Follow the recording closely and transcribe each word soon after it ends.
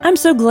I'm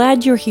so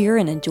glad you're here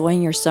and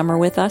enjoying your summer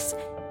with us.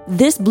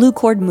 This Blue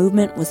Cord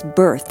movement was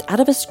birthed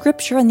out of a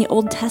scripture in the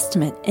Old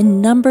Testament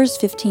in Numbers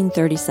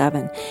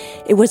 15:37.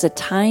 It was a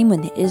time when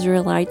the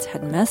Israelites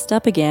had messed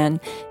up again,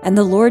 and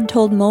the Lord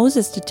told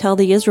Moses to tell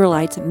the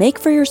Israelites, "Make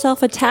for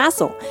yourself a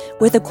tassel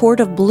with a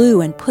cord of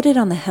blue and put it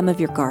on the hem of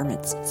your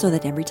garments, so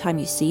that every time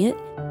you see it,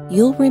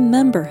 you'll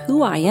remember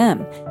who I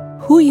am,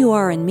 who you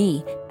are in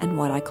me, and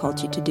what I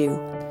called you to do."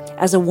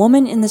 As a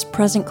woman in this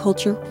present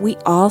culture, we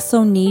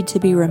also need to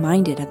be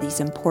reminded of these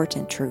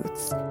important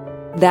truths.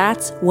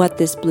 That's what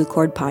this Blue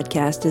Cord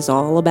podcast is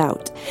all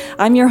about.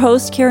 I'm your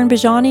host, Karen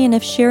Bajani, and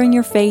if sharing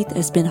your faith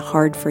has been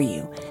hard for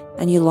you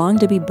and you long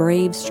to be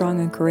brave, strong,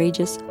 and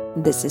courageous,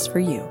 this is for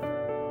you.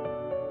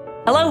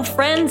 Hello,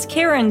 friends.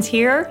 Karen's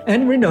here.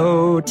 And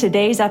Renaud.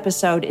 Today's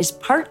episode is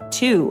part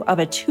 2 of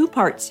a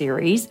 2-part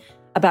series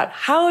about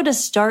how to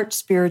start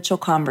spiritual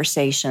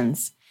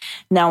conversations.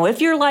 Now,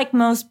 if you're like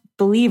most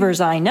believers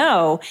I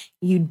know,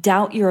 you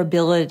doubt your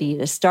ability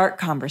to start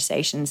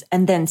conversations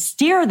and then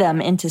steer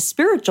them into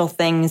spiritual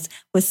things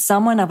with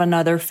someone of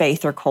another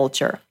faith or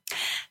culture.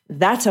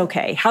 That's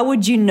okay. How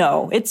would you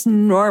know? It's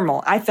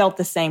normal. I felt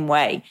the same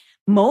way.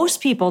 Most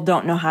people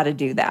don't know how to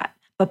do that.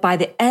 But by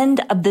the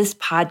end of this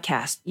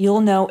podcast, you'll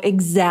know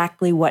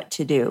exactly what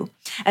to do.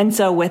 And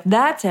so with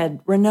that said,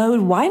 Renaud,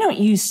 why don't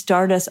you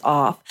start us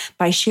off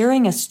by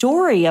sharing a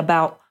story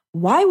about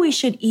why we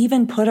should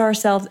even put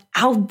ourselves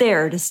out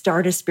there to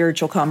start a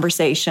spiritual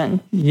conversation?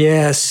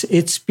 Yes,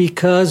 it's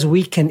because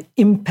we can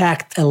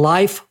impact a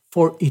life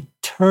for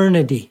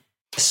eternity.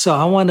 So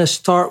I want to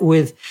start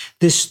with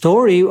this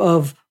story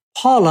of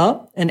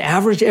Paula, an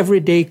average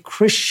everyday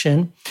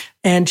Christian,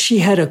 and she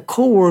had a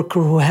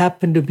coworker who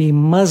happened to be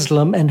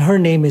Muslim, and her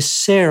name is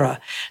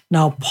Sarah.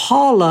 Now,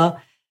 Paula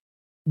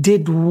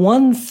did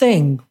one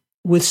thing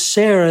with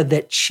Sarah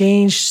that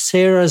changed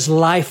Sarah's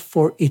life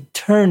for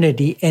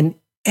eternity and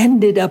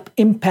ended up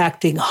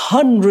impacting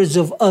hundreds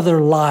of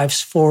other lives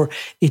for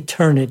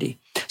eternity.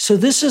 So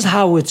this is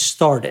how it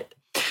started.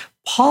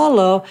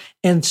 Paula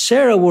and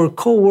Sarah were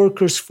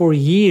co-workers for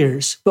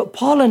years, but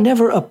Paula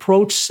never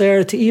approached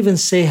Sarah to even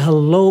say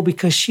hello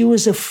because she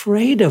was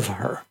afraid of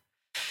her.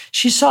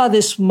 She saw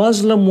this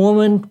Muslim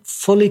woman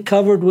fully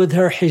covered with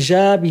her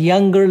hijab,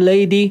 younger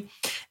lady,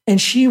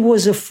 and she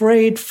was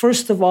afraid,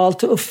 first of all,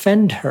 to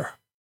offend her.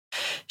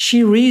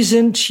 She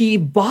reasoned, she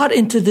bought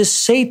into this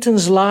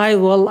Satan's lie.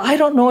 Well, I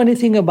don't know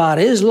anything about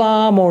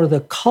Islam or the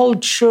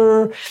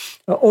culture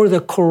or the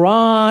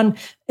Quran,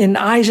 and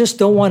I just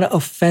don't want to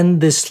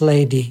offend this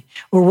lady.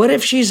 Or what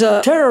if she's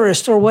a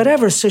terrorist or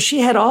whatever? So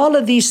she had all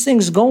of these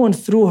things going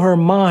through her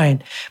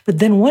mind. But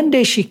then one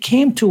day she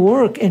came to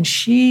work and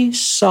she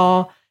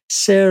saw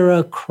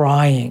Sarah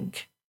crying.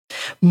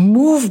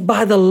 Moved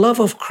by the love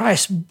of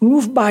Christ,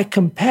 moved by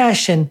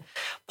compassion,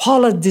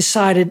 Paula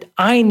decided,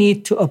 I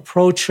need to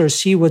approach her,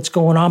 see what's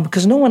going on,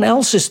 because no one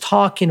else is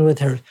talking with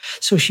her.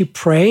 So she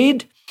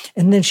prayed,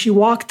 and then she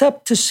walked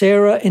up to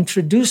Sarah,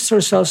 introduced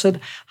herself, said,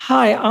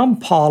 "Hi, I'm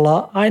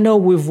Paula. I know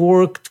we've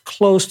worked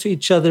close to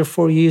each other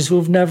for years.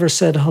 We've never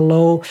said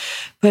hello,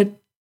 but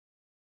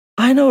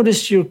I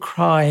noticed you're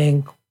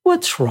crying.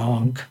 What's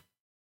wrong?"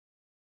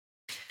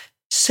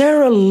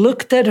 Sarah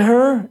looked at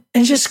her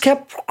and just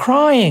kept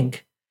crying.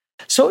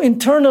 So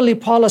internally,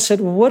 Paula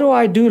said, "What do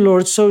I do,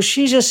 Lord?" So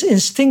she just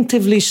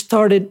instinctively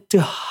started to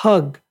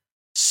hug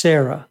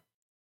Sarah.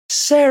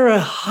 Sarah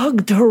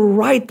hugged her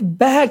right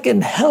back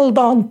and held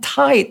on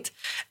tight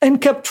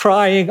and kept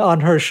crying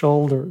on her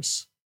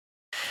shoulders.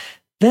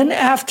 Then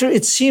after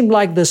it seemed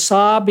like the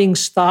sobbing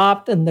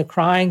stopped and the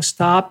crying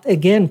stopped,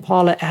 again,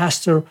 Paula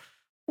asked her,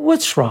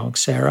 "What's wrong,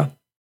 Sarah?"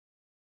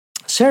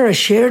 Sarah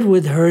shared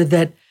with her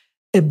that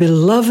a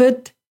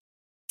beloved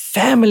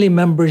family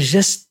member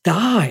just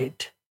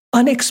died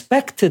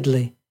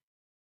unexpectedly.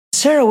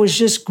 Sarah was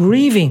just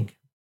grieving.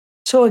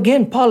 So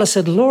again, Paula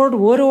said, "Lord,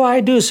 what do I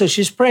do?" So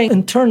she's praying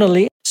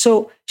internally.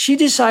 So she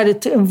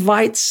decided to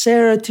invite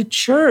Sarah to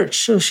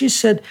church. So she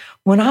said,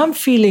 "When I'm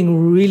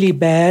feeling really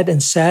bad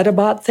and sad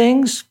about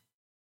things,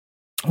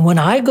 when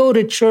I go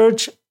to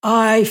church,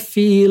 I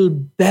feel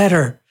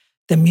better.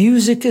 The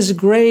music is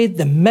great.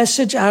 The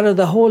message out of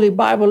the Holy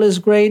Bible is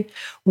great.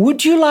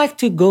 Would you like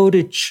to go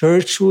to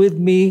church with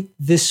me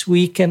this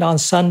weekend on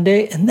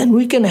Sunday? And then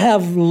we can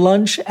have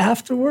lunch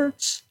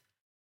afterwards?"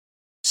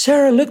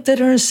 Sarah looked at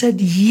her and said,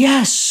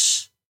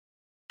 "Yes."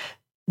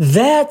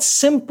 That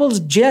simple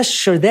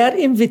gesture, that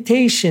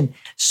invitation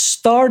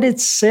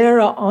started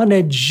Sarah on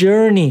a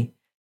journey.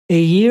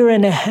 A year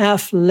and a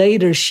half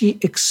later, she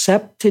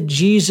accepted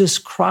Jesus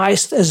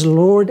Christ as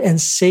Lord and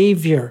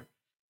Savior.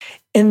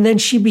 And then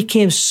she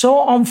became so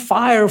on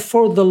fire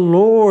for the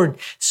Lord,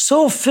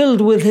 so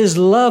filled with His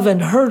love,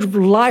 and her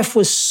life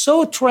was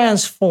so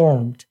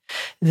transformed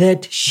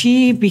that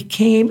she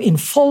became in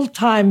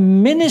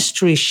full-time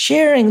ministry,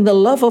 sharing the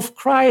love of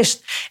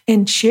Christ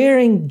and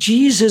sharing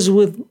Jesus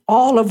with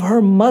all of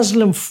her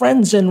Muslim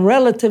friends and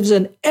relatives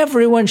and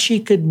everyone she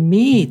could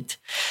meet.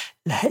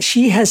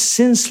 She has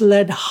since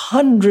led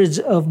hundreds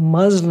of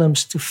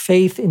Muslims to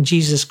faith in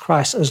Jesus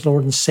Christ as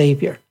Lord and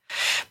Savior.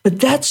 But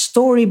that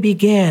story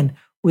began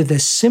with a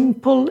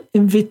simple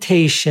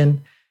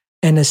invitation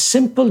and a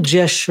simple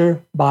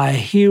gesture by a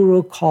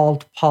hero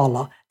called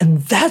Paula.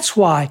 And that's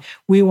why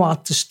we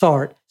want to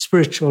start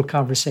spiritual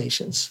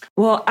conversations.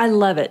 Well, I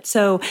love it.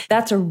 So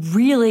that's a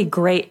really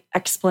great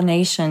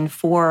explanation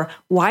for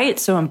why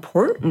it's so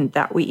important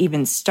that we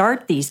even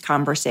start these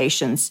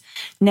conversations.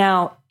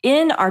 Now,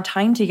 in our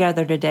time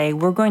together today,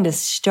 we're going to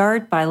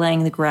start by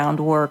laying the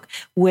groundwork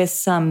with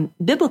some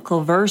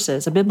biblical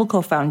verses, a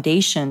biblical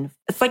foundation.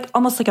 It's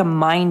almost like a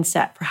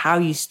mindset for how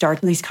you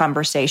start these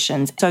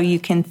conversations. So you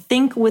can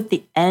think with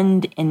the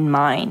end in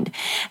mind.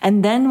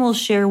 And then we'll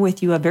share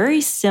with you a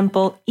very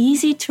simple,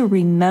 easy to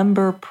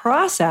remember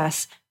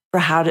process for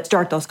how to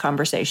start those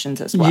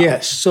conversations as well.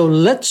 Yes. So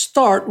let's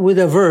start with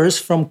a verse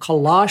from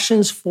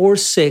Colossians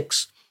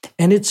 4:6.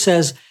 And it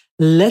says,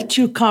 "Let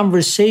your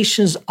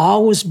conversations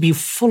always be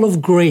full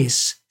of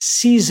grace,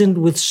 seasoned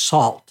with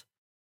salt."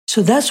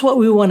 So that's what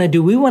we want to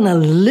do. We want to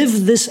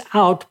live this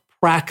out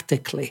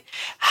practically.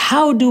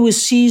 How do we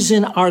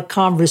season our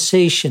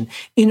conversation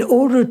in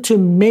order to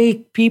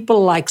make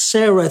people like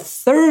Sarah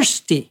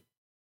thirsty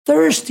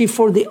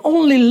for the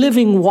only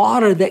living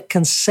water that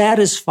can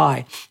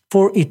satisfy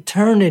for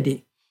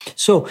eternity?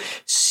 So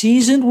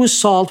seasoned with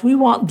salt, we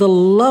want the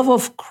love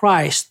of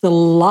Christ, the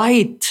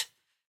light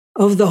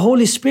of the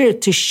Holy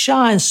Spirit to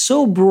shine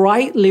so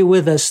brightly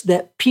with us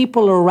that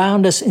people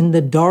around us in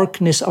the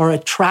darkness are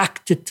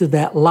attracted to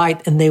that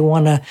light and they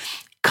want to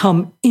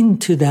come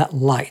into that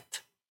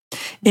light.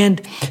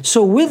 And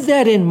so with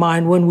that in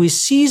mind, when we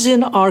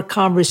season our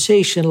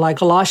conversation, like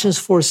Colossians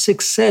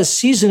 4:6 says,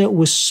 season it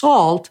with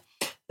salt,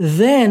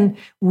 then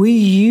we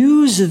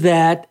use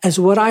that as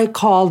what I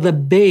call the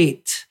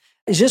bait.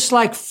 It's just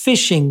like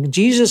fishing.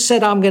 Jesus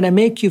said, "I'm going to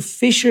make you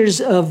fishers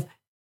of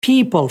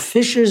people,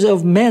 fishers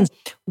of men."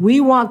 We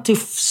want to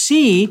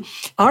see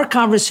our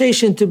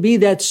conversation to be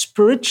that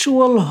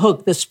spiritual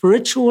hook, the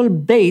spiritual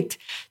bait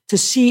to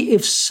see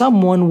if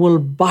someone will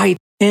bite.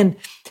 And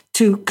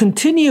to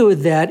continue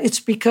with that, it's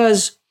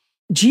because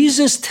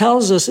Jesus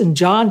tells us in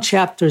John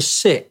chapter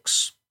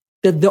 6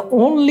 that the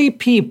only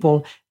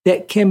people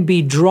that can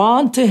be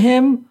drawn to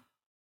him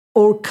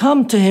or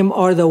come to him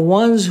are the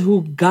ones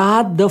who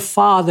God the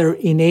Father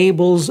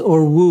enables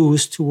or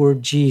woos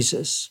toward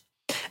Jesus.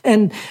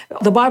 And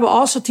the Bible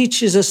also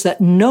teaches us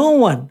that no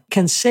one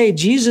can say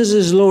Jesus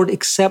is Lord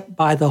except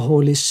by the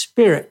Holy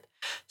Spirit.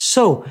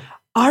 So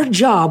our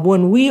job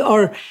when we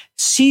are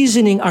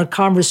seasoning our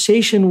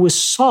conversation with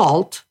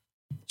salt,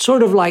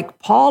 sort of like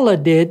Paula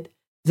did,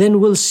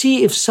 then we'll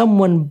see if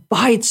someone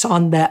bites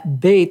on that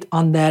bait,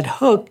 on that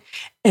hook,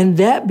 and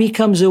that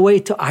becomes a way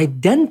to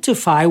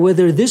identify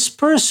whether this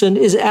person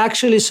is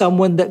actually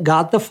someone that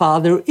God the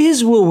Father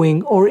is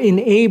wooing or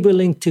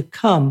enabling to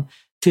come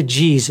to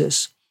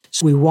Jesus.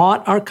 So we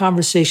want our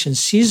conversation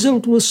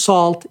seasoned with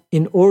salt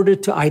in order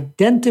to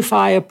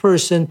identify a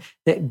person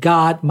that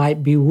God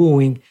might be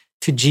wooing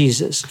to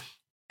Jesus.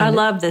 I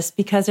love this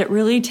because it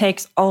really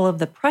takes all of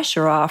the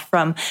pressure off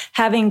from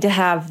having to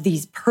have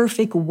these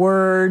perfect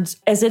words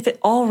as if it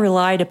all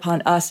relied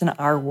upon us and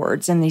our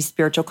words in these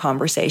spiritual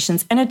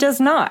conversations. And it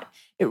does not.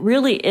 It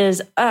really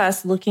is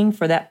us looking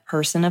for that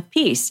person of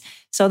peace.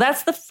 So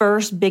that's the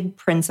first big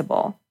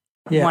principle.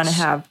 We want to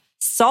have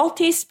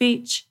salty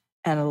speech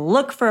and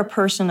look for a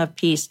person of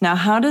peace. Now,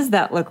 how does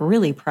that look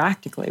really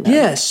practically? Right?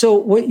 Yes. So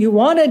what you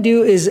want to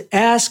do is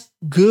ask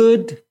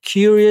good,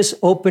 curious,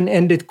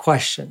 open-ended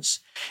questions.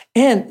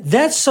 And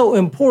that's so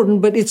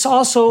important, but it's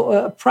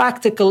also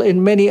practical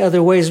in many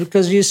other ways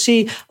because you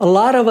see, a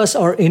lot of us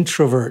are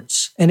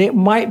introverts, and it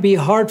might be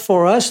hard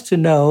for us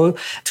to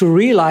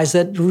realize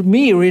that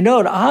me,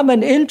 Renaud, I'm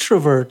an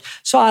introvert.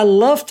 So I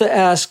love to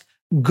ask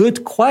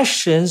good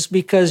questions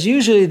because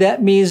usually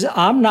that means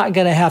I'm not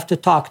going to have to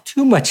talk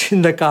too much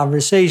in the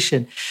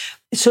conversation.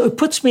 So it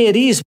puts me at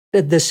ease.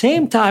 At the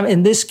same time,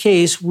 in this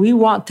case, we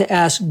want to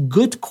ask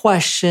good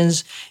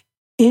questions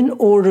in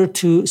order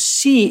to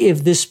see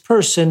if this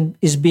person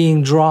is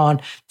being drawn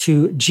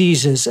to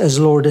Jesus as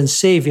Lord and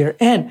Savior.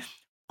 And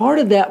part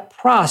of that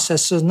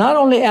process is not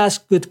only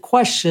ask good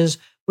questions,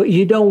 but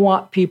you don't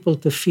want people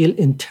to feel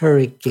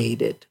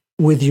interrogated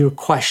with your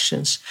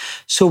questions.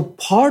 So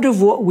part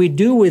of what we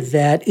do with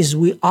that is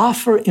we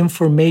offer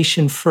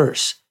information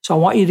first. So I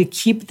want you to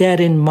keep that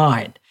in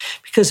mind,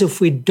 because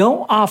if we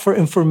don't offer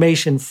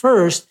information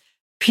first,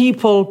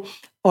 people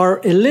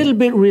are a little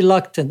bit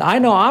reluctant. I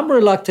know I'm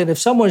reluctant. If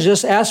someone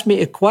just asked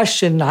me a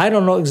question, I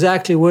don't know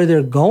exactly where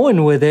they're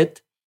going with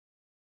it,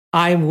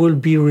 I will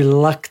be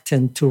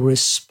reluctant to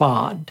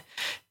respond.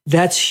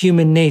 That's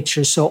human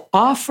nature. So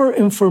offer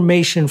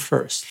information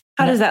first.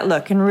 How does that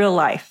look in real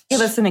life?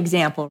 Give us an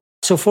example.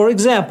 So for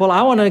example,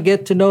 I want to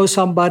get to know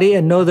somebody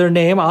and know their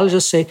name. I'll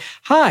just say,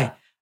 "Hi,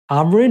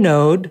 I'm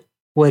Renaud.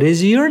 What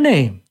is your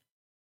name?"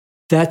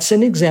 That's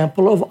an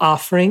example of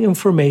offering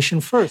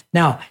information first.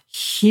 Now,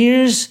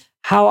 here's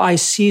how I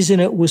season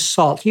it with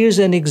salt. Here's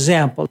an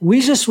example.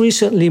 We just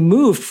recently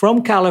moved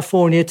from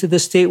California to the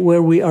state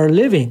where we are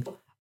living.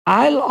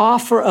 I'll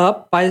offer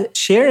up by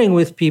sharing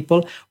with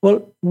people,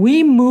 well,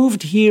 we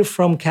moved here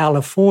from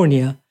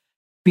California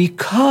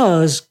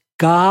because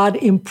God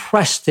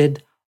impressed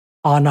it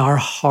on our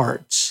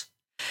hearts.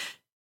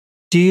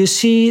 Do you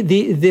see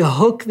the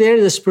hook there,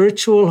 the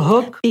spiritual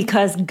hook?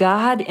 Because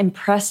God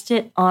impressed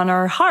it on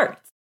our hearts.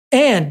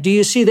 And do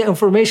you see the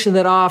information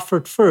that I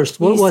offered first?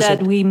 What was it? You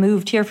said we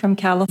moved here from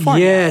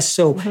California. Yes.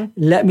 So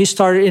let me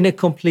start it in a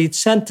complete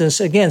sentence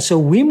again. So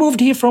we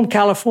moved here from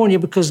California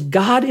because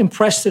God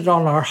impressed it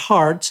on our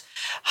hearts.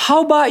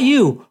 How about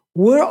you?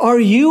 Where are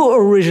you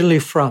originally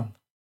from?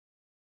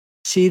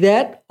 See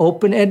that?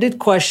 Open-ended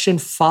question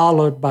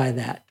followed by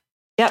that.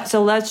 Yep,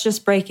 so let's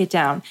just break it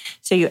down.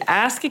 So you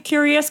ask a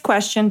curious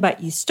question,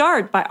 but you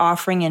start by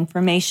offering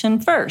information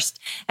first.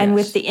 And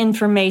with the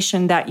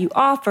information that you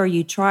offer,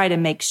 you try to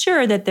make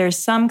sure that there's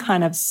some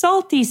kind of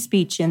salty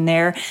speech in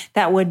there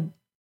that would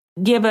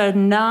give a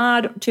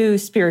nod to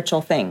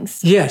spiritual things.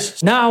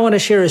 Yes. Now I want to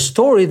share a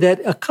story that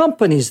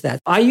accompanies that.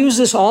 I use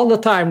this all the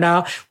time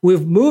now.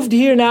 We've moved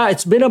here now.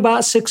 It's been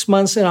about 6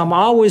 months, and I'm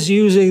always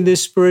using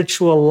this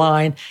spiritual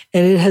line,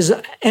 and it has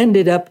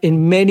ended up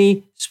in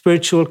many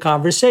spiritual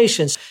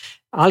conversations.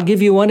 I'll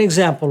give you one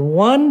example.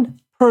 One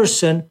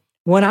person,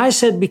 when I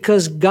said,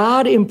 because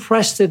God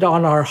impressed it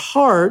on our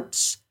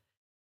hearts,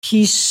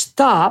 he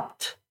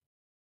stopped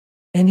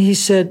and he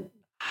said,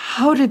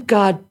 how did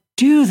God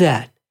do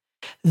that?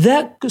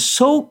 That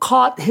so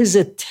caught his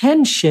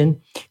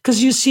attention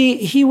because you see,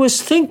 he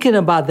was thinking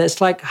about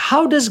this, like,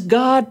 how does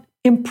God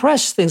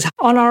impress things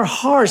on our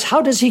hearts?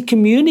 How does he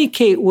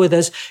communicate with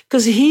us?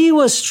 Because he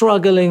was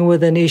struggling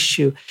with an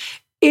issue.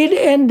 It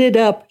ended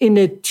up in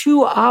a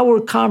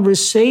 2-hour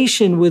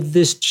conversation with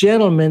this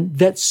gentleman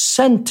that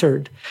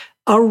centered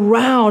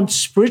around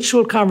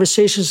spiritual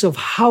conversations of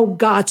how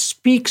God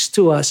speaks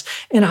to us.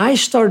 And I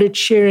started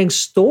sharing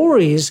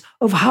stories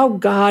of how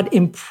God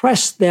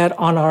impressed that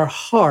on our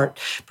heart.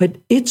 But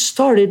it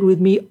started with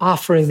me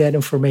offering that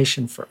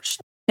information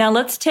first. Now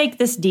let's take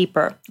this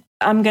deeper.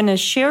 I'm going to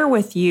share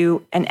with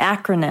you an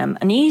acronym,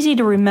 an easy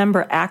to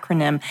remember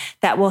acronym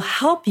that will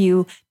help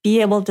you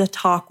be able to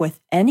talk with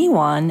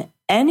anyone,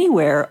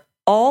 anywhere,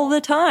 all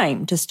the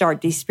time to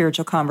start these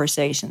spiritual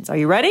conversations. Are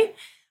you ready?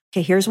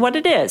 Okay, here's what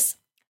it is.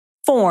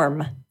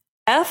 FORM,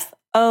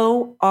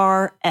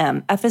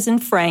 F-O-R-M. F as in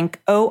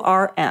Frank,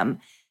 O-R-M.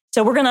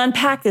 So we're going to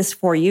unpack this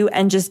for you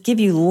and just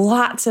give you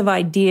lots of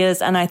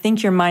ideas, and I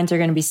think your minds are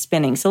going to be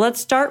spinning. So let's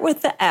start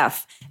with the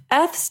F.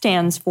 F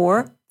stands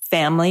for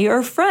family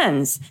or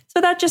friends.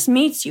 So that just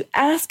means you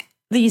ask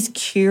these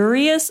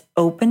curious,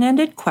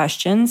 open-ended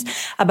questions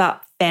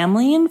about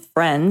family and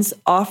friends,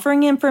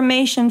 offering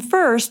information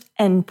first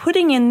and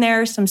putting in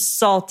there some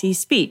salty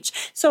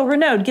speech. So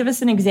Renaud, give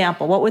us an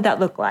example. What would that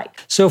look like?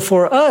 So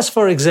for us,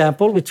 for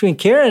example, between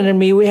Karen and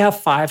me, we have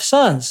 5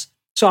 sons.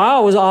 So I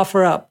always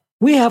offer up,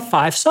 we have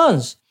 5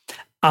 sons.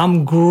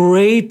 I'm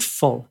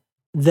grateful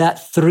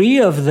that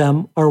 3 of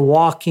them are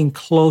walking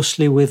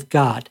closely with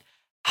God.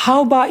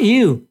 How about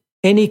you?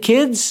 Any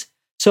kids?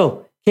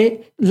 So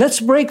let's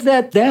break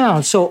that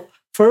down. So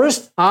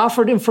first, I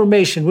offered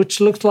information,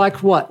 which looked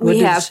like what? We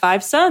have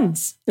 5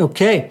 sons.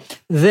 Okay.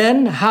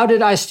 Then how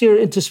did I steer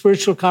into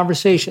spiritual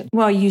conversation?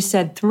 Well, you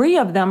said 3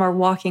 of them are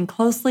walking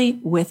closely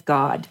with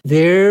God.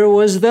 There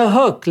was the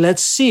hook.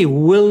 Let's see.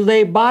 Will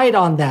they bite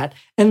on that?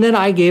 And then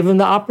I gave them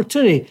the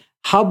opportunity.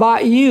 How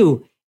about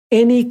you?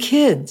 Any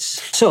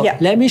kids? So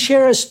let me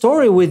share a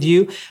story with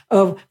you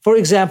of, for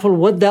example,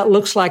 what that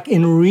looks like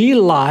in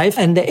real life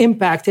and the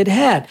impact it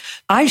had.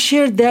 I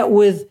shared that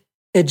with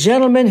a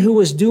gentleman who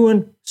was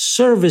doing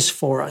service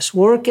for us,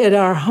 work at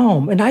our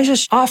home. And I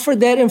just offered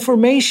that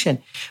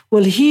information.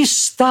 Well, he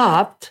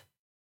stopped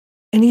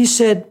and he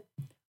said,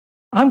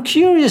 I'm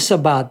curious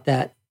about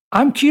that.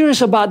 I'm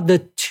curious about the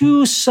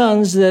 2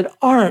 sons that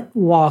aren't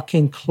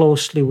walking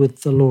closely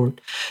with the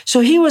Lord. So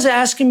he was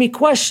asking me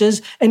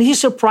questions, and he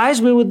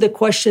surprised me with the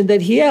question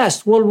that he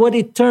asked. Well, what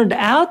it turned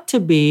out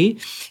to be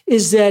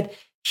is that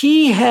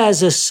he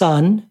has a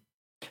son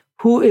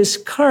who is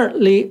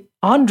currently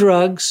on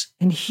drugs,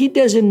 and he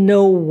doesn't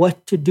know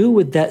what to do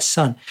with that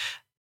son.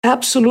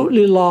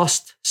 Absolutely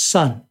lost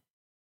son.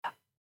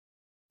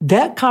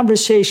 That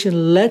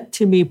conversation led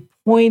to me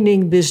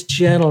pointing this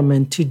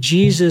gentleman to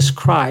Jesus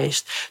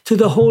Christ, to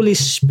the Holy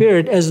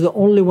Spirit as the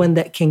only one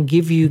that can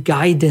give you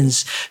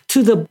guidance,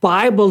 to the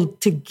Bible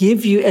to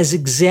give you as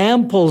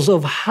examples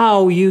of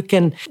how you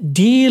can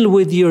deal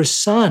with your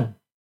son.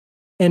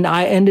 And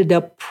I ended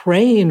up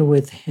praying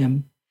with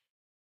him.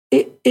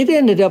 It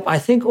ended up, I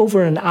think,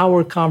 over an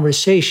hour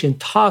conversation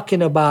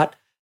talking about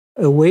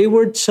a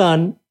wayward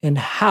son and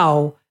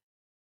how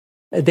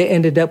they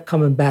ended up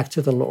coming back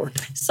to the Lord.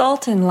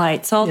 Salt and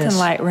light,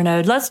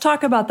 Renaud. Let's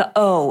talk about the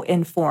O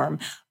in form.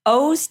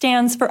 O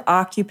stands for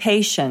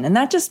occupation, and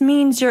that just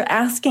means you're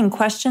asking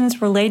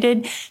questions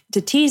related to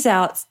tease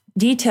out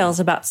details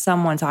about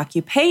someone's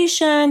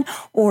occupation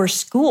or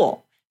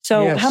school.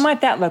 So how might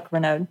that look,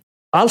 Renaud?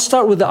 I'll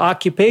start with the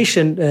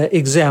occupation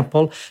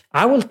example.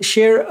 I will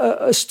share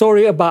a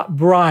story about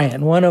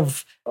Brian, one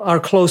of our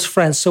close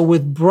friends. So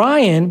with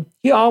Brian,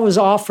 he always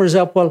offers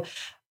up, well,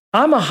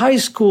 I'm a high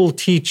school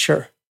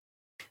teacher.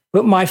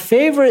 But my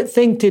favorite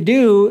thing to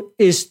do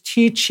is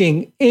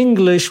teaching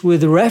English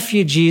with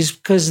refugees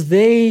because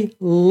they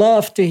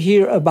love to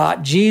hear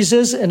about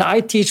Jesus. And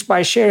I teach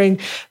by sharing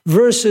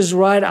verses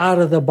right out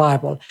of the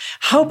Bible.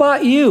 How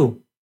about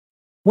you?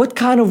 What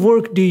kind of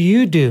work do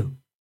you do?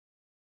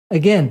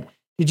 Again,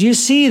 did you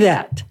see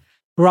that?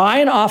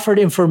 Ryan offered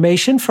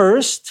information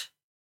first.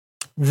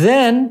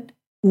 Then,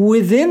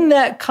 within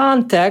that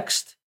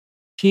context,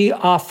 he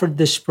offered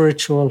the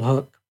spiritual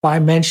hook by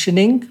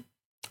mentioning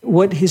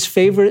what his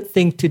favorite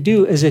thing to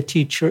do as a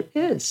teacher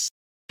is.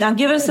 Now,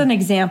 give us an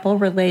example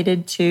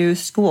related to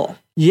school.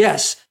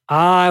 Yes,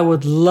 I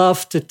would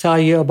love to tell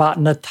you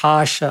about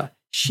Natasha.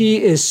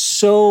 She is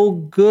so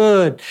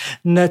good.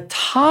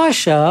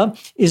 Natasha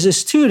is a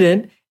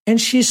student and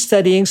she's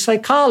studying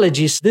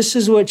psychology. This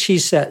is what she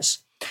says.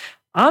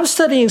 I'm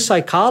studying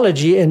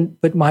psychology,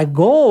 but my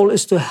goal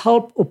is to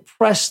help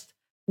oppressed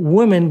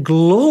women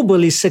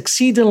globally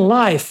succeed in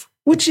life,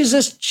 which is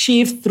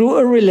achieved through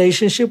a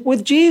relationship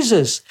with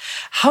Jesus.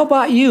 How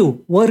about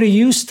you? What are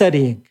you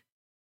studying?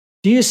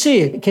 Do you see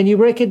it? Can you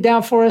break it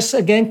down for us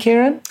again,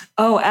 Karen?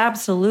 Oh,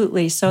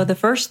 absolutely. So the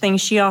first thing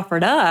she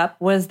offered up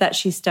was that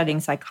she's studying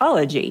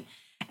psychology.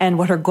 And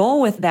what her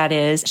goal with that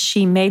is,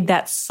 she made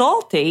that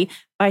salty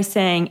by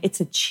saying it's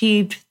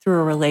achieved through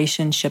a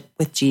relationship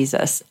with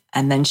Jesus.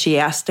 And then she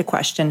asked a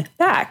question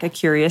back, a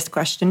curious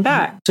question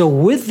back. So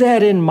with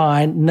that in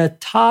mind,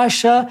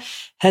 Natasha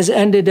has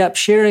ended up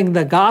sharing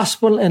the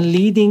gospel and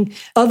leading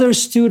other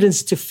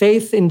students to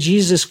faith in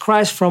Jesus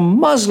Christ from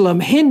Muslim,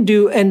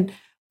 Hindu, and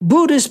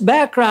Buddhist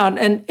background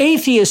and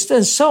atheist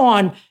and so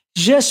on,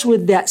 just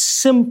with that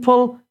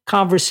simple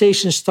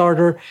conversation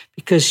starter,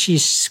 because she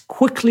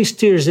quickly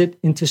steers it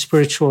into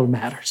spiritual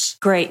matters.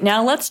 Great.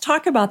 Now let's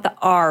talk about the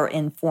R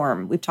in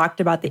form. We've talked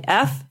about the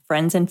F,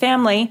 friends and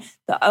family,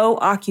 the O,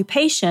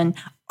 occupation.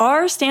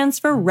 R stands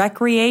for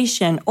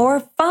recreation or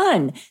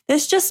fun.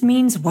 This just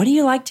means, what do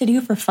you like to do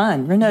for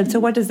fun? Renaud, so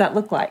what does that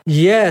look like?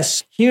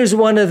 Yes. Here's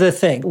one other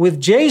thing. With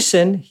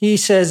Jason, he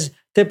says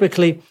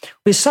typically,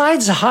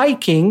 besides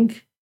hiking,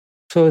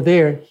 so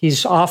there,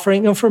 he's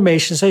offering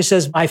information. So he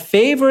says, my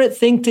favorite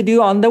thing to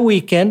do on the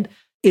weekend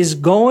is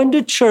going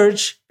to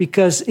church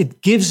because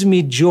it gives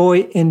me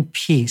joy and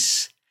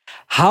peace.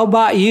 How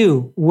about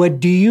you? What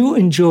do you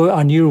enjoy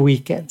on your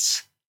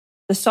weekends?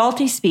 The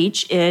salty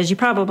speech is, you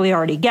probably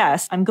already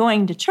guessed, I'm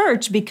going to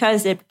church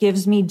because it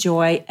gives me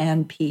joy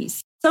and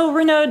peace. So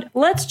Renaud,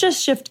 let's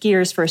just shift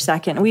gears for a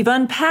second. We've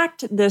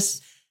unpacked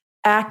this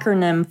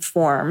acronym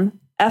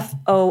form,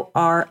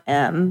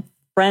 FORM,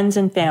 friends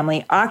and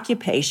family,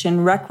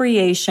 occupation,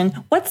 recreation.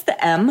 What's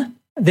the M?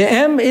 The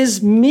M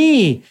is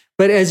me.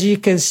 But as you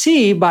can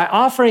see, by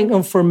offering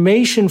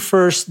information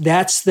first,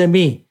 that's the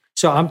me.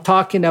 So I'm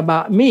talking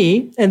about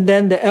me. And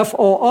then the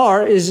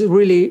FOR is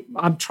really,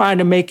 I'm trying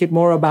to make it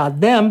more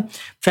about them,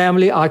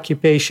 family,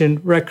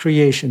 occupation,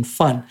 recreation,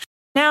 fun.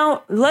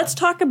 Now, let's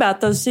talk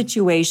about those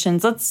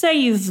situations. Let's say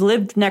you've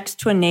lived next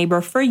to a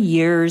neighbor for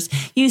years.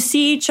 You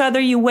see each other,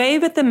 you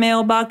wave at the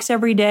mailbox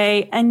every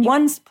day, and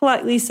one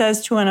politely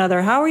says to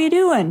another, how are you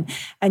doing?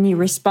 And you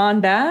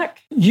respond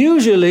back?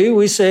 Usually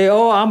we say,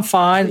 oh, I'm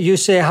fine. You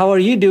say, how are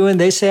you doing?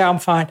 They say, I'm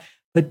fine.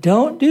 But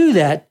don't do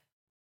that.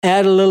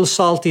 Add a little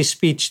salty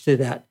speech to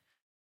that.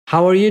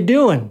 How are you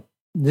doing?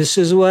 This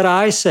is what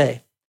I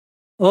say.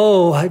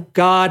 Oh,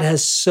 God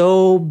has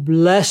so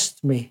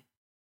blessed me.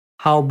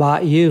 How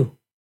about you?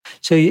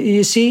 So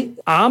you see,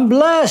 I'm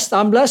blessed.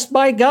 I'm blessed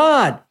by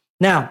God.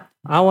 Now,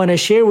 I want to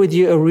share with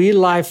you a real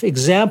life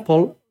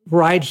example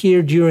right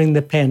here during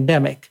the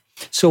pandemic.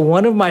 So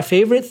one of my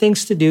favorite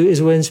things to do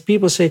is when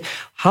people say,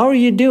 how are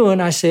you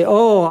doing? I say,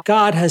 oh,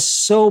 God has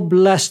so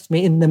blessed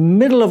me. In the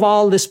middle of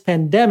all this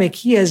pandemic,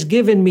 He has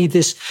given me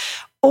this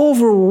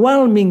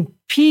overwhelming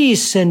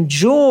peace and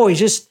joy,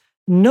 just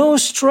no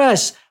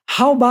stress.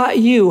 How about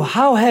you?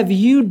 How have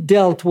you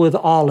dealt with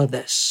all of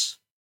this?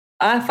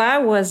 If I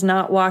was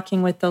not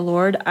walking with the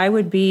Lord, I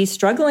would be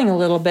struggling a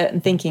little bit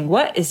and thinking,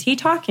 what is He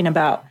talking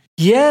about?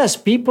 Yes,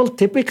 people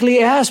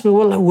typically ask me,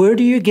 well, where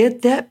do you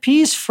get that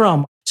peace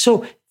from?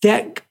 So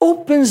that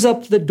opens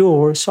up the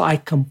door so I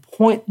can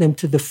point them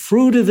to the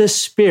fruit of the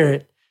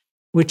Spirit,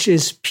 which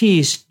is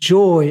peace,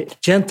 joy,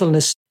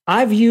 gentleness.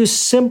 I've used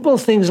simple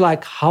things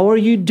like, how are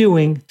you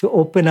doing, to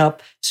open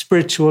up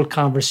spiritual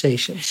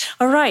conversations.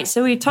 All right.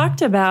 So we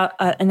talked about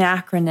an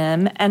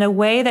acronym and a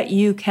way that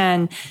you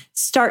can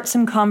start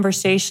some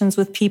conversations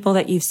with people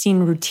that you've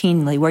seen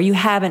routinely, where you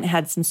haven't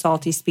had some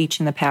salty speech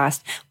in the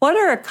past. What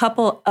are a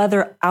couple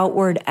other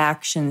outward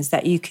actions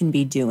that you can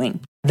be doing?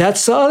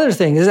 That's the other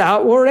thing, is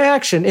outward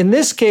action. In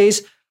this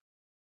case,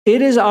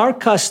 it is our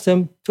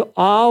custom to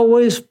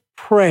always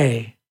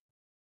pray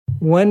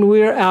when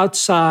we're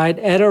outside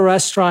at a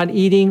restaurant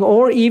eating,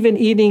 or even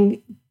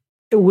eating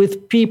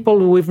with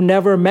people we've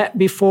never met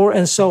before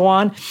and so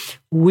on.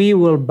 We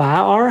will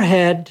bow our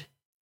head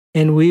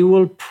and we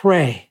will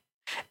pray.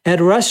 At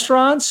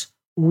restaurants,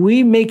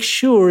 we make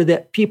sure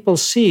that people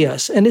see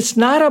us. And it's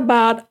not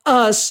about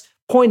us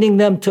pointing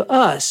them to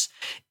us.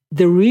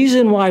 The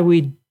reason why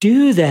we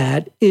do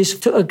that is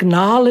to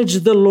acknowledge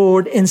the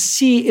Lord and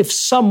see if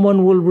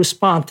someone will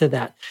respond to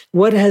that.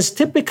 What has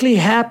typically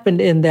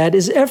happened in that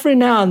is every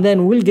now and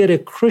then we'll get a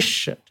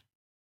Christian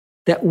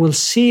that will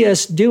see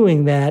us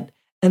doing that,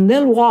 and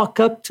they'll walk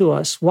up to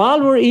us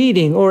while we're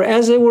eating or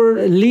as they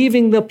were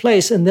leaving the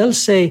place, and they'll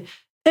say,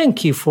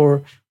 "Thank you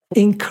for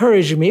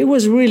encouraging me. It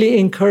was really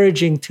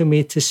encouraging to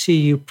me to see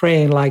you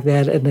praying like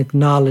that and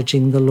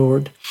acknowledging the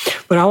Lord."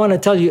 But I want to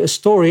tell you a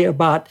story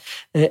about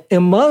a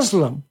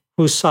Muslim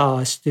who saw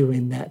us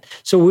doing that.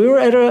 So we were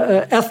at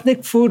an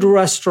ethnic food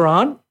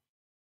restaurant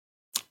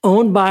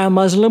owned by a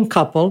Muslim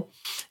couple,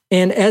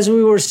 and as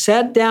we were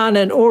sat down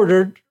and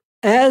ordered,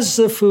 as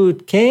the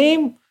food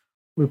came,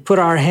 we put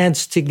our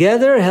hands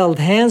together, held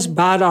hands,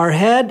 bowed our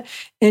head,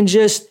 and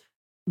just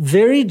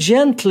very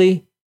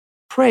gently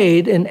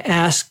prayed and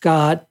asked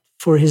God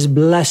for his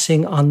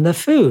blessing on the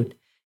food.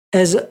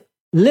 As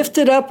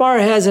lifted up our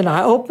heads and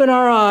I open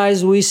our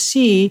eyes, we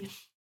see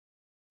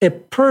a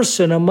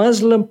person, a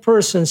Muslim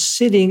person,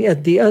 sitting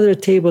at the other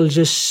table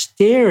just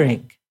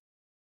staring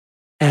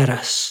at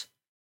us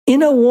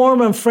in a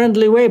warm and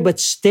friendly way, but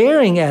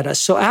staring at us.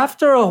 So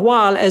after a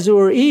while, as we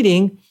were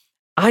eating,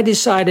 I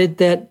decided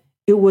that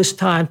it was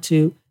time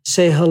to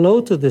say hello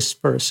to this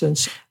person.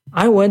 So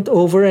I went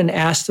over and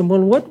asked him,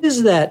 "Well, what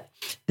is that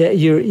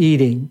you're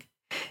eating?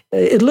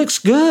 It looks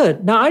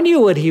good." Now, I knew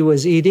what he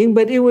was eating,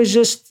 but it was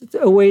just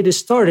a way to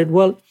start it.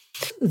 Well,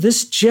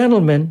 this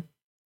gentleman,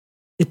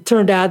 it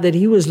turned out that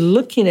he was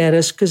looking at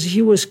us because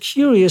he was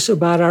curious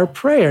about our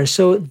prayer.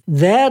 So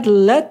that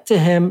led to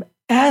him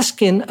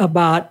asking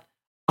about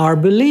our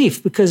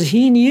belief, because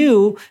he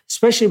knew,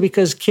 especially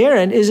because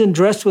Karen isn't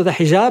dressed with a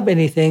hijab,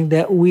 anything,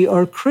 that we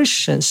are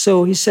Christians.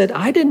 So he said,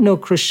 "I didn't know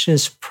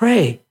Christians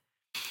pray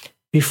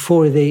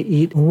before they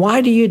eat.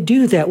 Why do you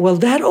do that?" Well,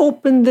 that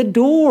opened the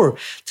door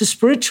to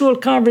spiritual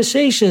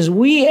conversations.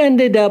 We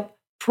ended up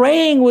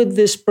praying with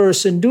this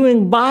person,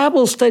 doing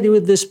Bible study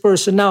with this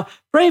person. Now,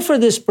 pray for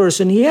this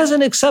person. He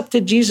hasn't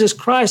accepted Jesus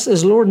Christ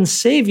as Lord and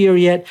Savior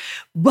yet,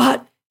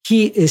 but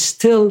he is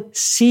still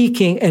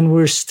seeking, and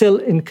we're still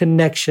in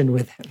connection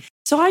with him.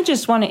 So I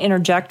just want to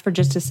interject for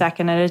just a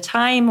second. At a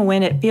time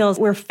when it feels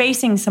we're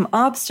facing some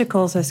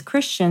obstacles as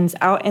Christians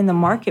out in the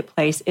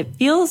marketplace, it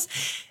feels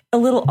a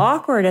little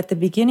awkward at the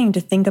beginning to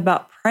think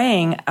about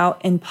praying out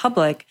in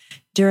public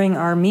during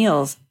our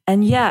meals.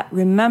 And yet,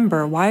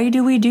 remember, why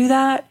do we do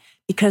that?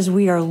 Because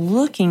we are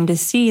looking to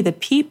see the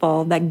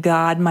people that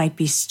God might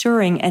be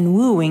stirring and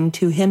wooing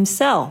to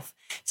himself.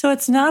 So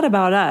it's not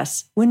about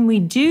us. When we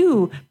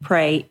do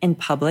pray in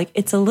public,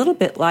 it's a little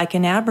bit like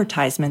an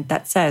advertisement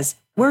that says,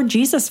 we're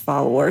Jesus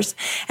followers.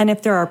 And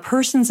if there are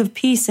persons of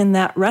peace in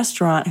that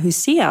restaurant who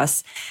see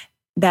us,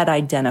 that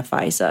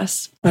identifies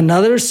us.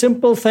 Another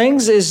simple thing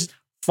is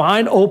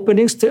find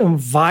openings to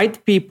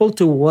invite people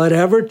to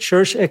whatever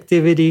church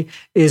activity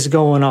is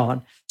going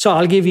on. So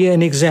I'll give you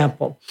an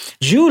example.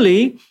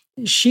 Julie,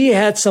 she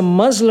had some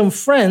Muslim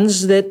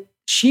friends that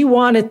she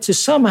wanted to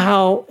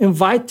somehow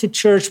invite to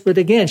church, but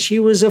again, she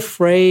was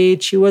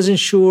afraid. She wasn't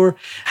sure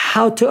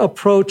how to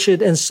approach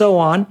it and so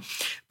on.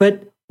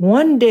 But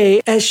one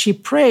day, as she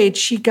prayed,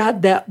 she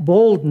got that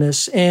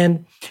boldness,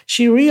 and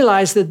she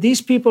realized that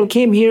these people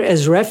came here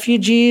as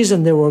refugees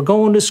and they were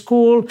going to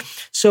school.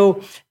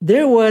 So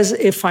there was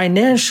a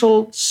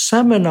financial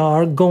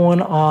seminar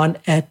going on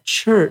at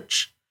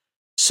church.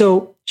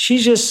 So she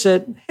just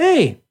said,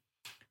 "Hey,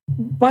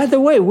 by the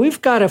way,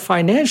 we've got a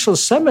financial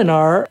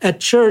seminar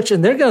at church,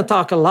 and they're going to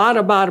talk a lot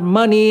about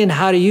money and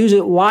how to use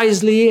it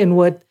wisely and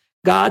what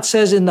God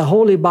says in the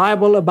Holy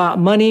Bible about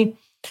money.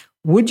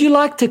 Would you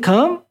like to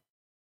come?"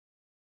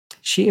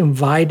 She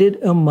invited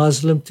a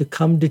Muslim to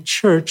come to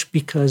church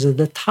because of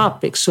the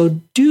topic. So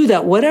do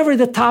that, whatever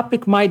the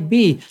topic might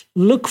be.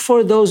 Look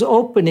for those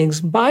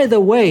openings. By the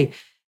way,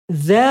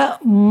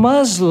 that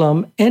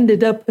Muslim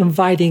ended up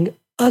inviting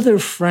other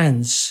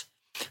friends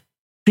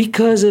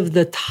because of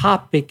the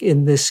topic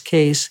in this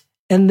case.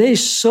 And they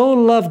so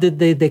loved it,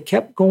 they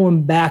kept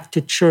going back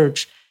to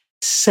church.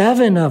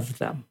 7 of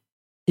them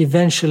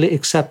eventually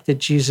accepted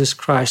Jesus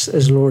Christ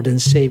as Lord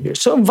and Savior.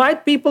 So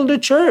invite people to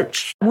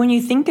church. When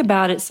you think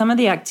about it, some of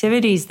the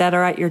activities that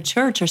are at your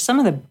church are some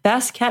of the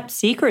best kept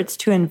secrets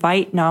to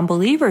invite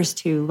non-believers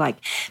to, like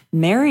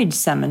marriage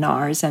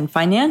seminars and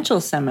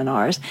financial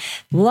seminars.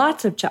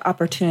 Lots of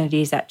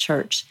opportunities at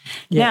church.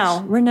 Yes.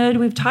 Now, Renaud,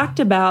 we've talked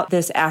about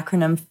this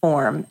acronym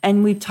FORM,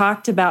 and we've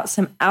talked about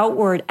some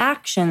outward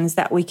actions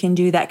that we can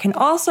do that can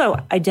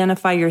also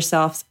identify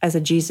yourself as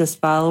a Jesus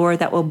follower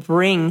that will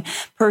bring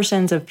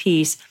persons of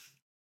peace.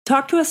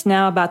 Talk to us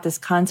now about this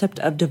concept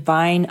of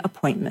divine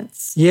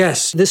appointments.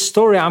 Yes, this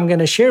story I'm going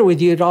to share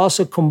with you, it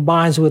also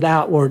combines with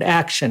outward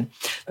action.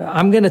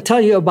 I'm going to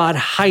tell you about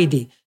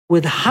Heidi.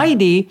 With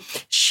Heidi,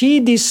 she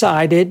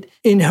decided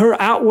in her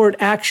outward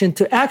action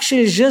to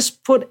actually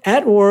just put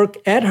at work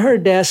at her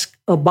desk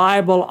a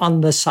Bible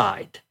on the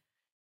side.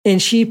 And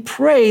she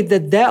prayed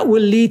that that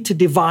would lead to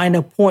divine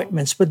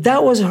appointments. But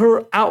that was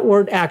her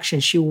outward action.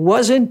 She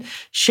wasn't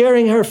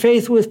sharing her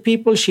faith with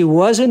people. She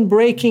wasn't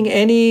breaking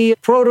any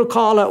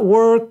protocol at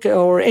work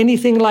or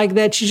anything like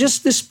that. She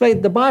just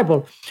displayed the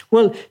Bible.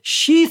 Well,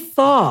 she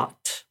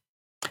thought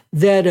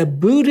that a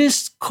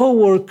Buddhist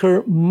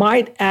coworker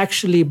might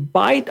actually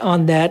bite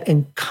on that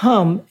and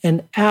come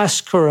and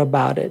ask her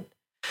about it.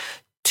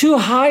 To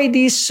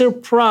Heidi's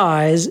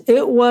surprise,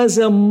 it was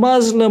a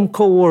Muslim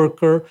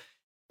coworker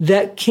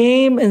that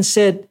came and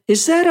said,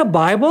 "Is that a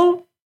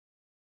Bible?"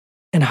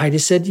 And Heidi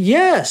said,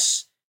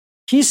 "Yes."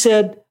 He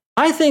said,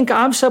 "I think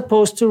I'm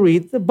supposed to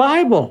read the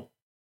Bible.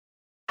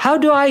 How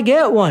do I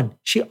get one?"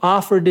 She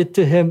offered it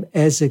to him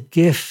as a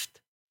gift.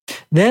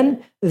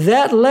 Then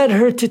that led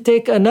her to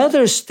take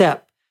another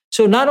step.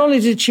 So not only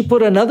did she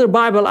put another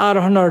Bible out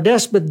on her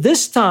desk, but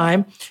this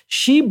time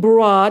she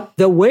brought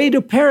The Way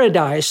to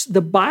Paradise, the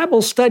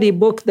Bible study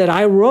book that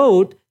I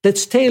wrote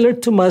that's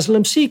tailored to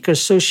Muslim seekers.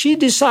 So she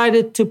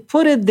decided to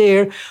put it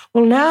there.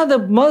 Well, now the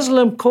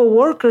Muslim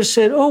co-worker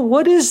said, "Oh,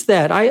 what is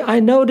that? I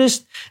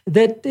noticed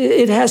that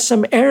it has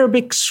some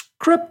Arabic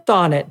script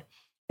on it."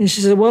 And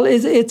she said, "Well,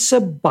 it's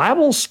a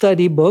Bible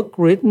study book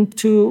written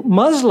to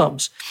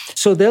Muslims.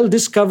 So they'll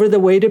discover the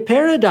way to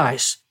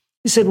paradise."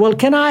 He said, "Well,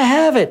 can I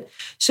have it?"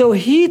 So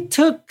he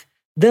took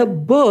the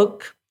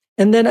book.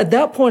 And then at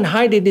that point,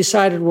 Heidi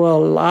decided,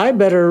 well, I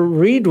better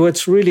read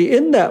what's really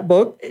in that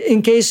book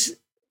in case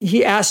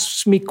he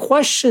asks me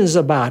questions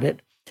about it.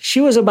 She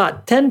was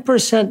about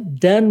 10%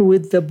 done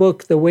with the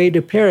book, The Way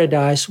to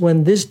Paradise,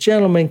 when this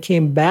gentleman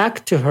came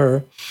back to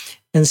her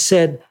and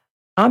said,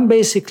 "I'm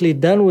basically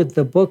done with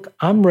the book.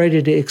 I'm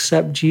ready to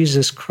accept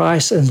Jesus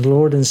Christ as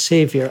Lord and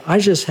Savior. I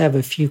just have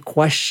a few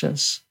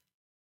questions."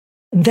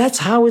 And that's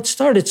how it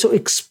started. So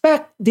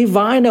expect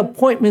divine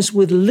appointments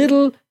with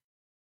little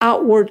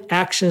outward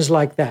actions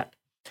like that.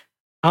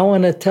 I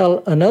want to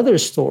tell another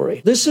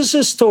story. This is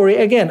a story,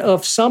 again,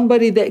 of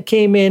somebody that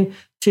came in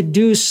to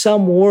do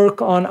some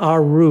work on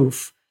our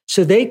roof.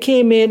 So they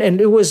came in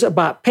and it was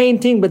about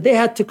painting, but they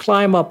had to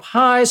climb up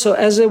high. So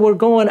as they were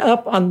going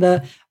up on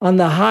the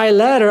high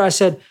ladder, I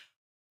said,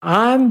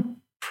 "I'm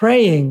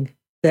praying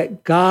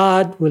that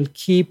God will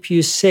keep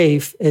you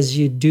safe as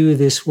you do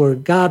this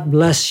work. God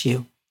bless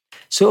you."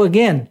 So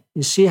again,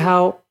 you see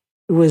how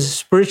it was a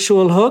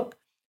spiritual hook?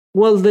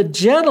 Well, the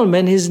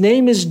gentleman, his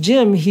name is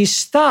Jim, he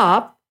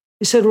stopped.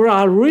 He said, "Well,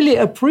 I really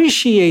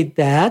appreciate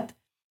that."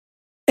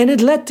 And it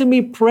led to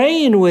me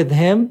praying with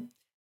him.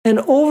 And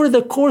over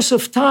the course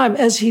of time,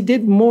 as he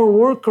did more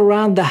work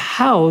around the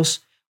house,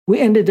 we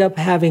ended up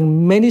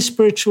having many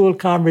spiritual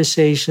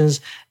conversations.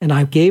 And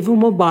I gave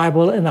him a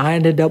Bible and I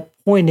ended up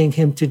pointing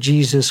him to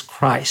Jesus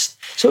Christ.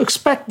 So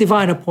expect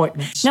divine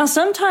appointments. Now,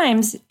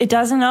 sometimes it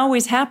doesn't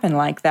always happen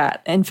like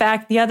that. In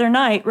fact, the other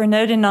night,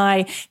 Renaud and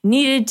I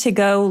needed to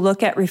go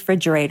look at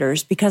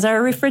refrigerators because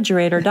our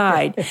refrigerator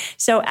died.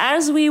 So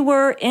as we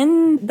were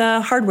in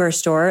the hardware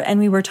store and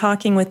we were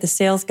talking with the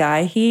sales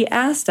guy, he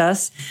asked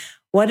us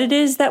what it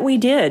is that we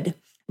did.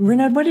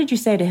 Renaud, what did you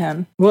say to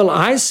him? Well,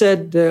 I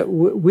said,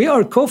 we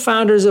are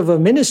co-founders of a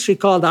ministry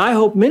called I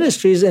Hope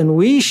Ministries, and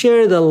we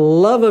share the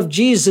love of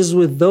Jesus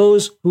with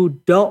those who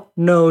don't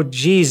know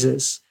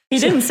Jesus. He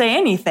didn't say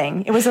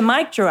anything. It was a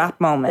mic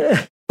drop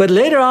moment. But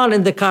later on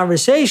in the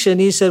conversation,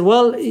 he said,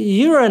 "Well,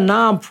 you're a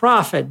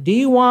nonprofit. Do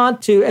you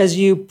want to, as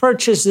you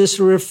purchase this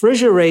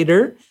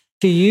refrigerator,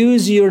 to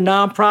use your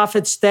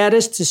nonprofit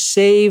status to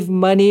save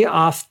money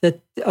off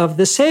of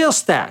the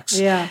sales tax?"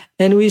 Yeah.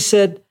 And we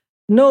said,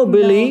 "No,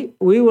 Billy,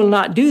 we will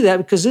not do that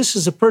because this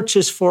is a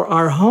purchase for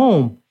our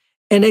home."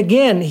 And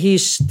again, he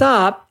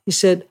stopped. He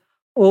said,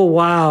 "Oh,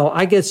 wow,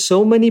 I get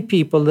so many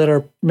people that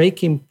are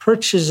making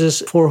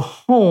purchases for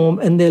home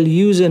and they'll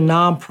use a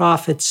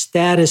nonprofit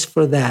status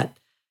for that.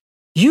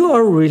 You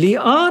are really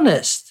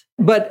honest."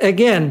 But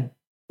again,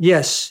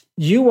 yes,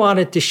 you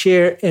wanted to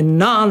share a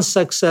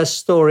non-success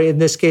story, in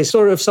this case,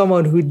 story of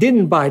someone who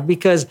didn't bite,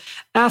 because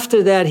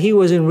after that, he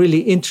wasn't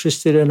really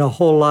interested in a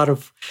whole lot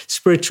of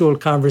spiritual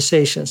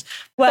conversations.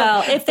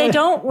 Well, if they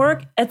don't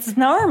work, it's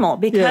normal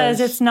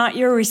because It's not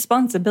your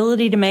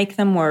responsibility to make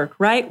them work,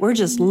 right? We're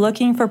just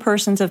looking for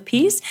persons of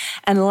peace.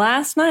 And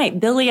last night,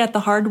 Billy at the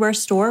hardware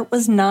store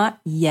was not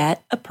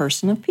yet a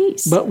person of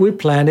peace. But we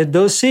planted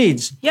those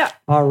seeds. Yeah.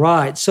 All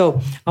right.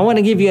 So I want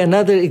to give you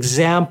another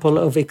example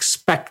of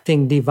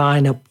expecting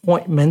divine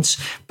appointments,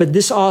 but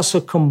this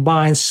also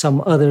combines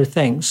some other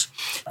things.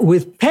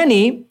 With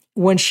Penny,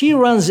 when she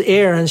runs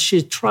errands,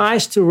 she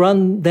tries to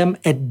run them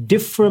at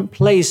different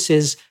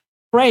places,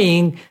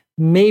 praying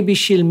maybe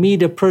she'll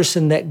meet a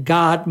person that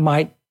God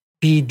might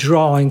be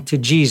drawing to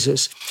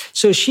Jesus.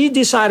 So she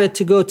decided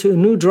to go to a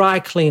new dry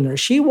cleaner.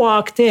 She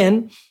walked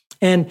in,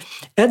 and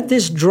at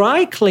this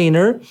dry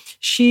cleaner,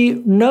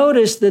 she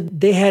noticed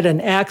that they had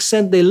an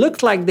accent. They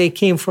looked like they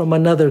came from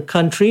another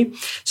country.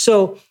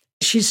 So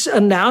she's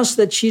announced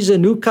that she's a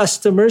new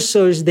customer.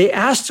 So they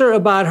asked her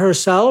about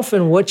herself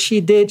and what she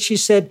did. She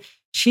said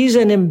she's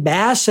an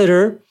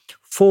ambassador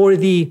for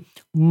the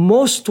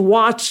most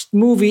watched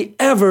movie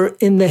ever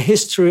in the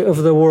history of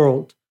the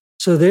world.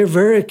 So they're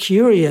very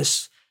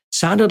curious.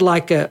 Sounded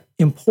like an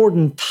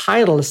important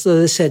title. So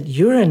they said,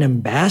 "You're an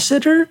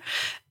ambassador?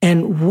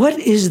 And what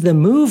is the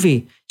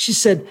movie?" She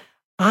said,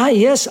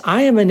 yes,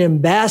 I am an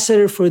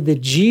ambassador for the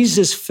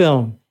Jesus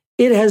film.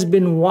 It has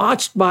been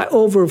watched by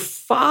over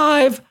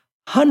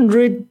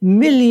 500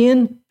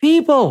 million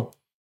people."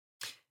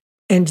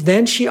 And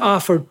then she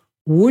offered,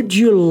 "Would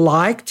you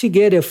like to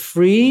get a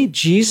free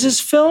Jesus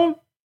film?"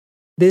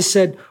 They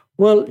said,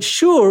 "Well,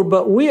 sure,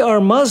 but we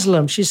are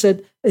Muslim." She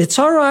said, "It's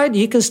all right.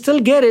 You can still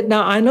get it.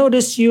 Now, I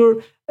noticed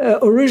you're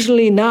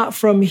originally not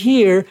from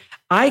here.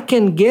 I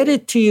can get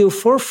it to you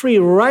for free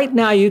right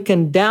now. You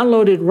can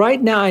download it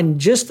right now in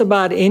just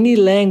about any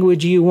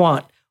language you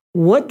want.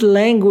 What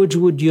language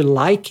would you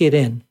like it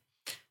in?"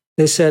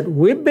 They said,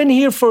 "We've been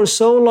here for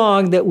so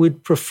long that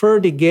we'd prefer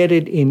to get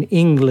it in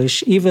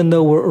English, even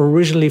though we're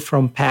originally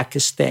from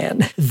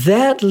Pakistan."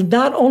 That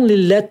not only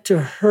led to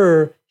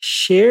her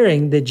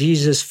sharing the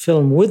Jesus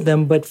film with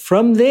them, but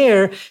from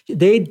there,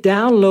 they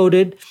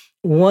downloaded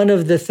one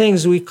of the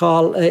things we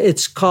call,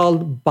 it's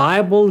called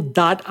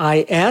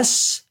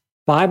Bible.is.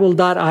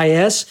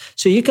 Bible.is.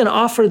 So you can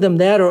offer them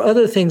that or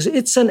other things.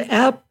 It's an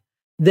app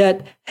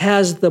that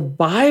has the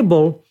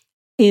Bible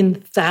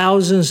in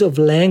thousands of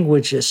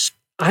languages.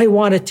 I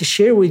wanted to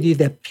share with you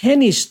the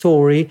Penny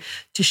story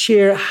to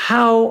share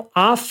how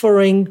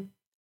offering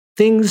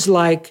things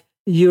like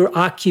your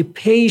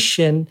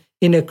occupation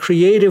in a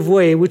creative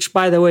way, which,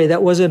 by the way,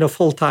 that wasn't a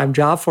full-time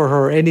job for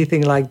her or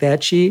anything like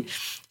that.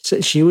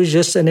 She was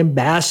just an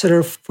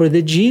ambassador for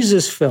the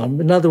Jesus film.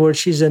 In other words,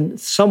 she's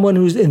someone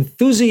who's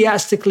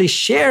enthusiastically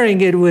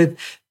sharing it with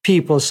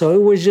people. So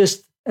it was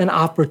just an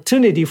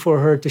opportunity for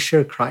her to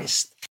share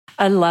Christ.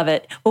 I love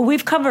it. Well,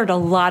 we've covered a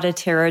lot of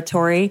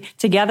territory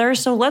together,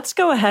 so let's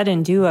go ahead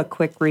and do a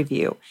quick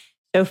review.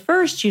 So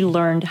first, you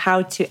learned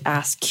how to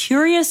ask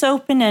curious,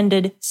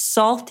 open-ended,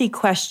 salty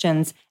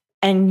questions,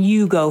 and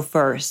you go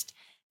first.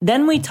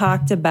 Then we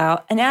talked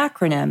about an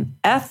acronym,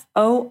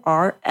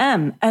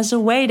 FORM, as a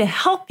way to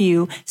help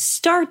you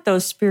start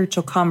those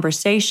spiritual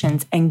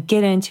conversations and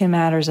get into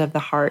matters of the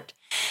heart.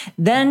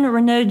 Then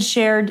Renaud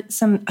shared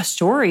some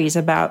stories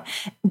about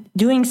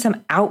doing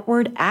some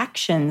outward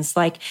actions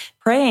like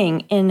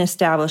praying in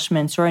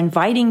establishments or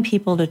inviting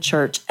people to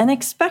church and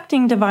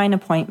expecting divine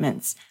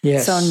appointments.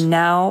 Yes. So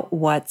now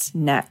what's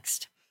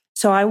next?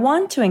 So I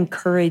want to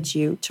encourage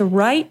you to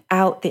write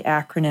out the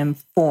acronym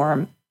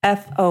FORM,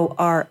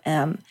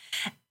 FORM,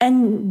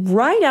 and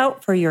write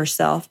out for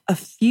yourself a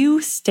few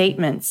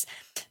statements,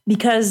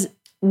 because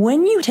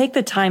when you take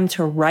the time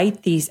to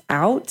write these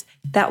out,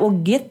 that will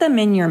get them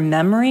in your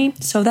memory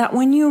so that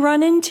when you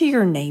run into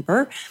your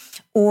neighbor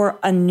or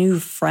a new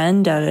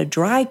friend at a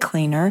dry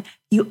cleaner,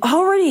 you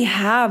already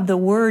have the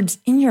words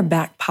in your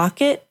back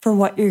pocket for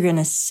what you're going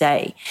to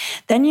say.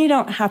 Then you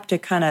don't have to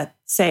kind of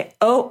say,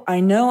 "Oh,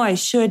 I know I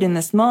should in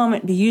this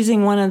moment be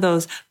using one of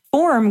those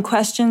form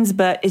questions,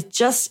 but it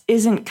just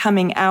isn't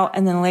coming out."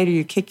 And then later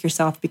you kick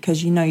yourself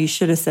because you know you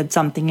should have said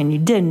something and you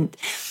didn't.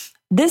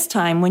 This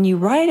time, when you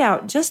write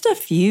out just a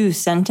few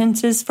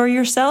sentences for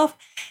yourself,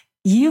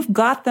 you've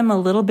got them a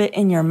little bit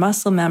in your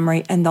muscle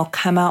memory and they'll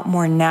come out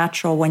more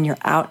natural when you're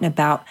out and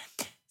about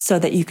so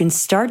that you can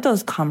start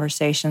those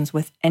conversations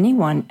with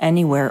anyone,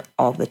 anywhere,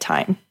 all the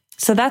time.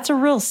 So that's a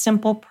real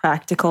simple,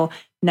 practical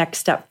next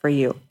step for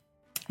you.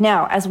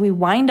 Now, as we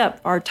wind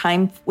up our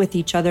time with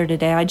each other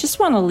today, I just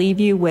want to leave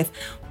you with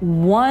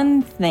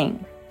one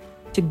thing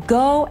to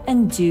go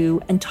and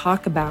do and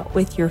talk about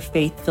with your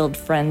faith-filled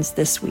friends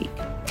this week.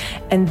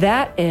 And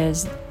that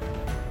is,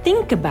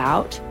 think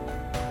about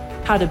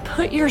how to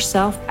put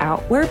yourself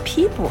out where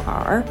people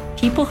are,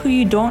 people who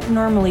you don't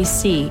normally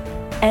see,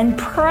 and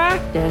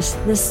practice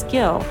the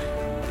skill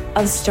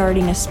of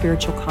starting a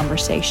spiritual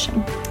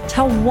conversation.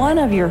 Tell one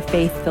of your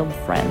faith-filled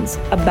friends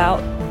about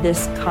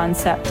this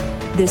concept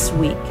this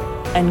week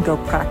and go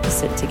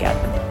practice it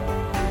together.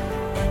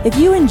 If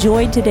you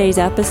enjoyed today's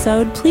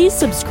episode, please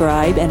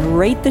subscribe and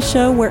rate the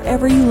show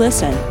wherever you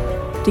listen.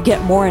 To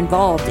get more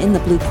involved in the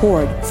Blue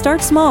Cord,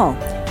 start small.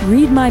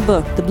 Read my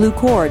book, The Blue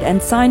Cord,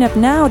 and sign up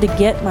now to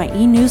get my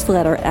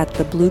e-newsletter at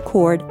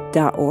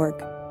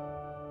thebluecord.org.